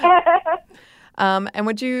 And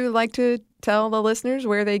would you like to tell the listeners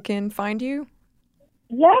where they can find you?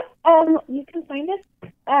 Yeah, you can find us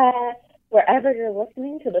wherever you're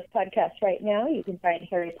listening to this podcast right now. You can find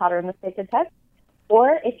Harry Potter and the Sacred Text.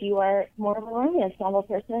 Or if you are more of a romance novel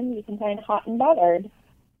person, you can find Hot and Bothered.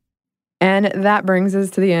 And that brings us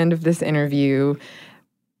to the end of this interview.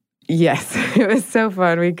 Yes, it was so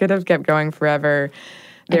fun. We could have kept going forever.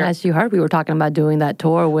 And as you heard, we were talking about doing that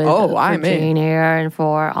tour with for Jane Eyre and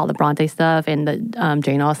for all the Bronte stuff and the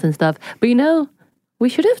Jane Austen stuff. But we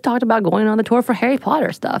should have talked about going on the tour for Harry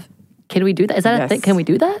Potter stuff. Can we do that? Is that a thing? Can we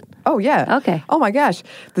do that? Oh, yeah. Okay. Oh, my gosh.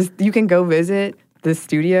 You can go visit the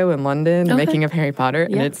studio in London, the making of Harry Potter,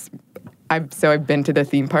 and I've been to the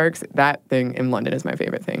theme parks. That thing in London is my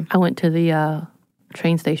favorite thing. I went to the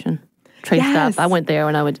train station. Stop. I went there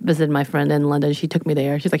when I visited my friend in London. She took me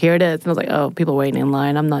there. She's like, here it is. And I was like, oh, people waiting in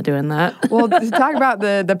line. I'm not doing that. Well, to talk about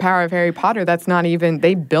the power of Harry Potter, that's not even,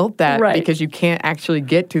 they built that because you can't actually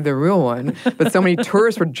get to the real one. But so many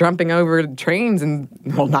tourists were jumping over trains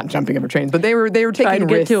not jumping over trains, but they were taking trying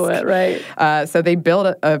to risks. Get to it, right. So they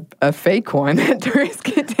built a fake one that tourists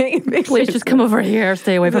can take pictures. Please just come over here.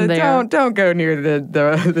 Stay away from there. Don't go near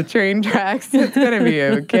the train tracks. It's going to be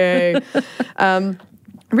okay.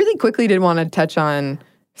 Really quickly did want to touch on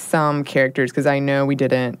some characters because I know we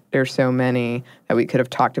didn't. There's so many that we could have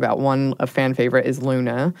talked about. One, a fan favorite is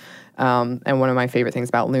Luna. And one of my favorite things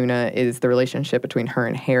about Luna is the relationship between her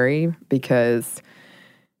and Harry because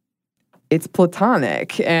it's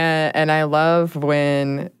platonic. And I love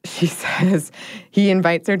when she says, he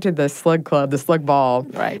invites her to the slug club, the slug ball.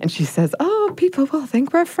 Right. And she says, oh, people will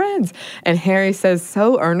think we're friends. And Harry says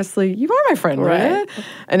so earnestly, you are my friend, right?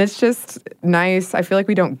 And it's just nice. I feel like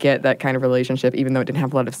we don't get that kind of relationship, even though it didn't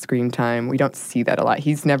have a lot of screen time. We don't see that a lot.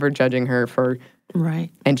 He's never judging her for... Right.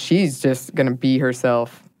 And she's just going to be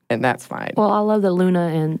herself, and that's fine. Well, I love that Luna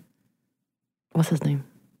and... What's his name?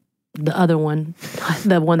 The other one,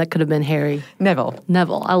 the one that could have been Harry. Neville.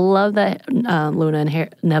 I love that Luna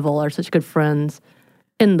and Neville are such good friends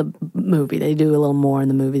in the movie. They do a little more in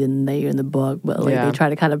the movie than they do in the book, but they try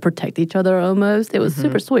to kind of protect each other almost. It was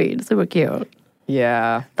super sweet, super cute.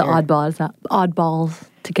 Yeah. The oddballs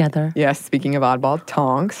together. Yeah, speaking of oddball,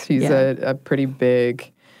 Tonks. She's a pretty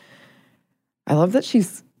big... I love that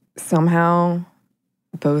she's somehow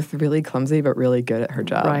both really clumsy but really good at her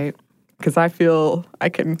job. Right. Because I feel I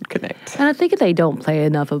can connect. And I think they don't play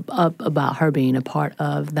enough up about her being a part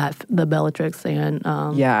of the Bellatrix and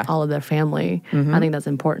all of their family. I think that's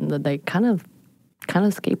important that they kind of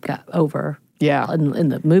scapegoat over. Yeah. In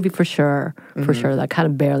the movie, for sure. They kind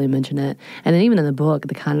of barely mention it. And then even in the book,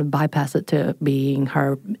 they kind of bypass it to being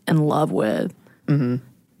her in love with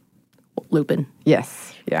Lupin.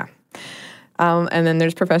 Yes, yeah. And then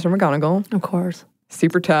there's Professor McGonagall. Of course.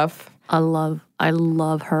 Super tough. I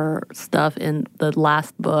love her stuff in the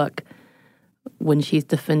last book when she's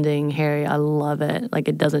defending Harry. I love it. Like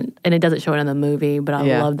it doesn't show it in the movie, but I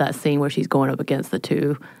love that scene where she's going up against the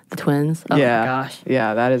twins. Oh my gosh.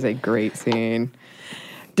 Yeah, that is a great scene.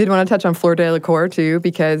 Did want to touch on Fleur Delacour too,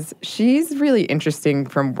 because she's really interesting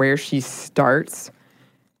from where she starts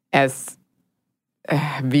as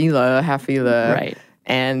half Vila. Right.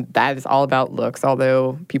 And that is all about looks,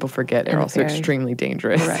 although people forget they're also extremely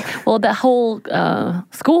dangerous. Right. Well, that whole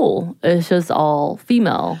school is just all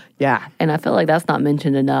female. Yeah. And I feel like that's not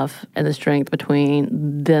mentioned enough in the strength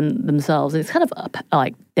between themselves. It's kind of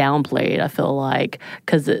like downplayed, I feel like,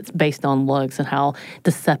 because it's based on looks and how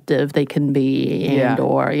deceptive they can be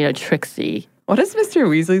or tricksy. What does Mr.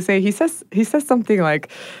 Weasley say? He says something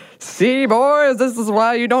like, "See, boys, this is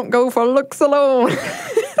why you don't go for looks alone."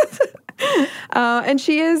 And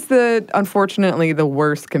she is unfortunately the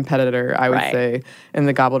worst competitor, I would say, in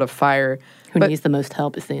the Goblet of Fire. Who needs the most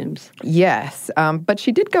help, it seems. Yes, but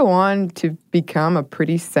she did go on to become a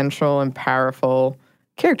pretty central and powerful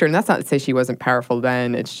character. And that's not to say she wasn't powerful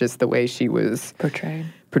then. It's just the way she was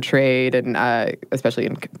portrayed, and especially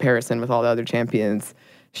in comparison with all the other champions.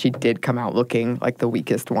 she did come out looking like the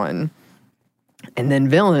weakest one. And then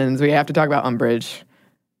villains, we have to talk about Umbridge.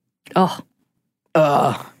 Talk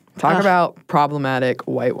about problematic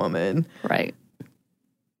white woman. Right.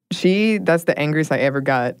 That's the angriest I ever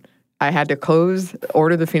got. I had to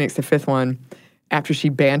Order the Phoenix, the 5th one, after she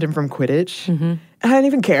banned him from Quidditch. And I didn't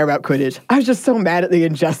even care about Quidditch. I was just so mad at the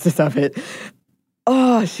injustice of it.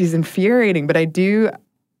 Oh, she's infuriating. But I do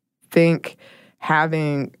think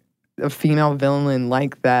having a female villain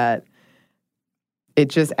like that, it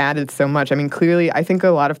just added so much. I mean, clearly, I think a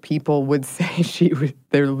lot of people would say she was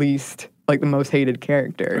their least, like the most hated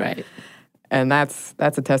character. Right. And that's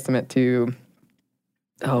a testament to,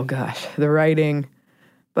 oh gosh, the writing,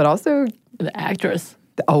 but also the actress.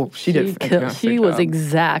 She did. She was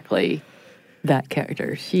exactly that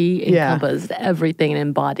character. She encompassed everything and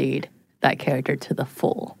embodied that character to the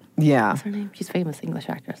full. Yeah. What's her name? She's a famous English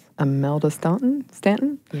actress. Imelda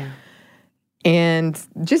Stanton? Yeah. And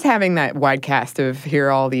just having that wide cast of here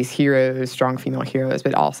are all these heroes, strong female heroes,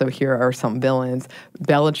 but also here are some villains.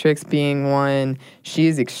 Bellatrix being one. She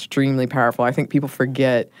is extremely powerful. I think people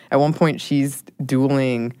forget. At one point, she's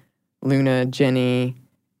dueling Luna, Jenny,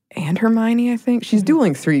 and Hermione, I think. She's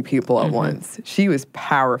dueling 3 people at once. She was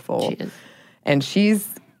powerful. She is. And she's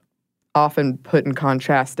often put in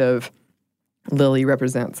contrast of Lily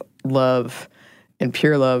represents love and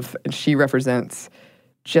pure love, and she represents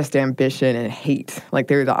just ambition and hate. Like,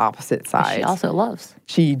 they're the opposite sides. She also loves.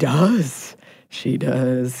 She does. She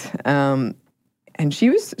does. And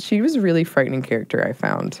she was a really frightening character, I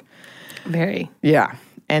found. Very. Yeah.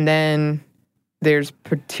 And then there's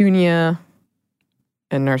Petunia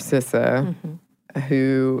and Narcissa,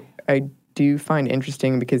 who I do find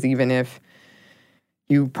interesting because even if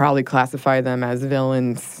you probably classify them as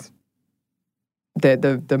villains,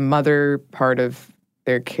 the mother part of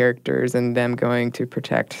their characters and them going to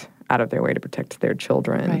protect out of their way to protect their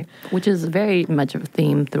children. Right. Which is very much of a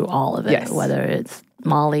theme through all of it. Yes. Whether it's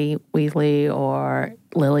Molly Weasley or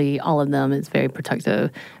Lily, all of them is very protective,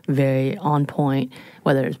 very on point.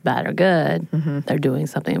 Whether it's bad or good, they're doing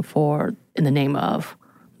something in the name of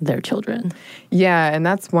their children. Yeah, and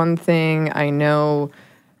that's one thing I know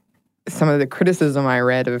some of the criticism I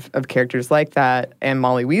read of characters like that and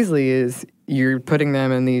Molly Weasley is you're putting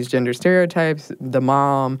them in these gender stereotypes, the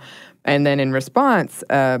mom, and then in response,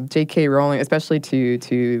 J.K. Rowling, especially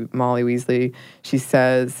to Molly Weasley, she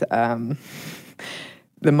says,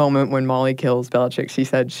 the moment when Molly kills Bellatrix, she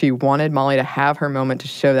said she wanted Molly to have her moment to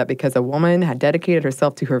show that because a woman had dedicated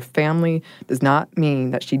herself to her family does not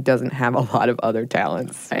mean that she doesn't have a lot of other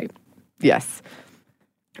talents. Right. Yes.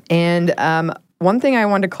 And one thing I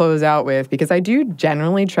wanted to close out with, because I do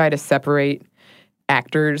generally try to separate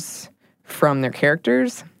actors from their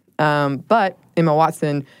characters, but Emma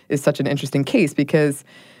Watson is such an interesting case because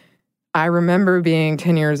I remember being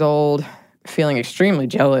 10 years old, feeling extremely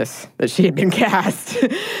jealous that she had been cast.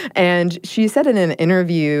 And she said in an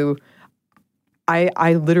interview,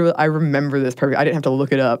 I remember this perfectly. I didn't have to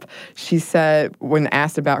look it up. She said, when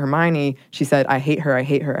asked about Hermione, she said, I hate her, I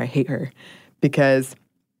hate her, I hate her. Because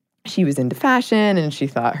she was into fashion and she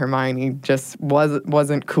thought Hermione just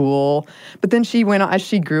wasn't cool. But then she went on, as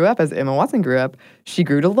she grew up, as Emma Watson grew up, she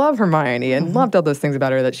grew to love Hermione and loved all those things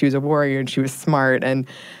about her, that she was a warrior and she was smart. And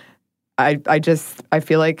I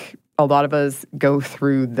feel like a lot of us go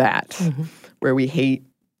through that where we hate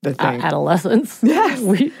the thing. Adolescence. Yes.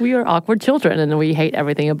 We are awkward children and we hate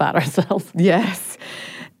everything about ourselves. Yes.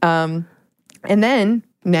 And then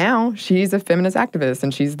now she's a feminist activist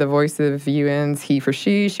and she's the voice of UN's He for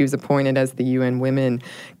She. She was appointed as the UN Women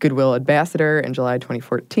Goodwill Ambassador in July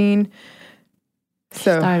 2014. She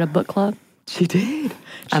started a book club. She did.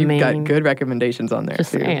 She got good recommendations on there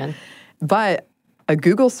just too. Saying. But a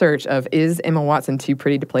Google search of is Emma Watson too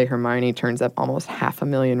pretty to play Hermione turns up almost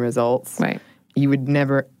 500,000 results. Right. You would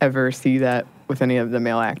never, ever see that with any of the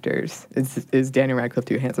male actors. Is Daniel Radcliffe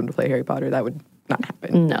too handsome to play Harry Potter? That would not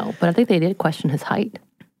happen. No, but I think they did question his height.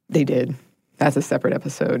 They did. That's a separate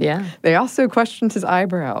episode. Yeah. They also questioned his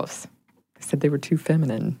eyebrows. They said they were too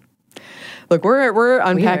feminine. Look, we're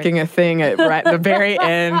unpacking a thing at the very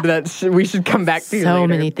end that we should come back to so later.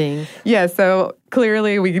 Many things. Yeah, so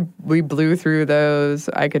clearly we blew through those.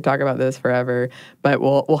 I could talk about this forever, but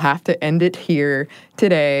we'll have to end it here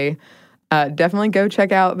today. Definitely go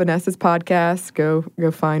check out Vanessa's podcast. Go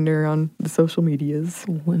find her on the social medias.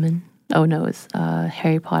 Women. Oh no, it's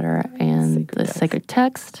Harry Potter and Sacred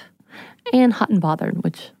Text and Hot and Bothered,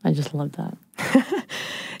 which I just love that.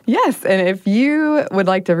 Yes, and if you would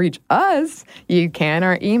like to reach us, you can.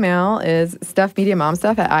 Our email is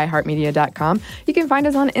stuffmediamomstuff@iheartmedia.com. You can find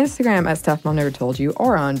us on Instagram at Stuff Mom Never Told You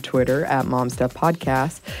or on Twitter at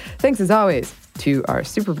MomStuffPodcast. Thanks as always to our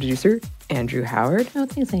super producer, Andrew Howard. Oh,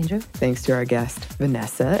 thanks, Andrew. Thanks to our guest,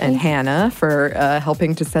 Vanessa and Hannah, for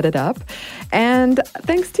helping to set it up. And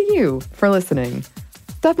thanks to you for listening.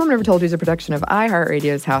 Stuff Mom Never Told You is a production of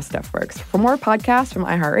iHeartRadio's How Stuff Works. For more podcasts from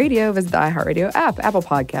iHeartRadio, visit the iHeartRadio app, Apple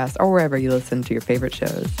Podcasts, or wherever you listen to your favorite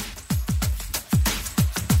shows.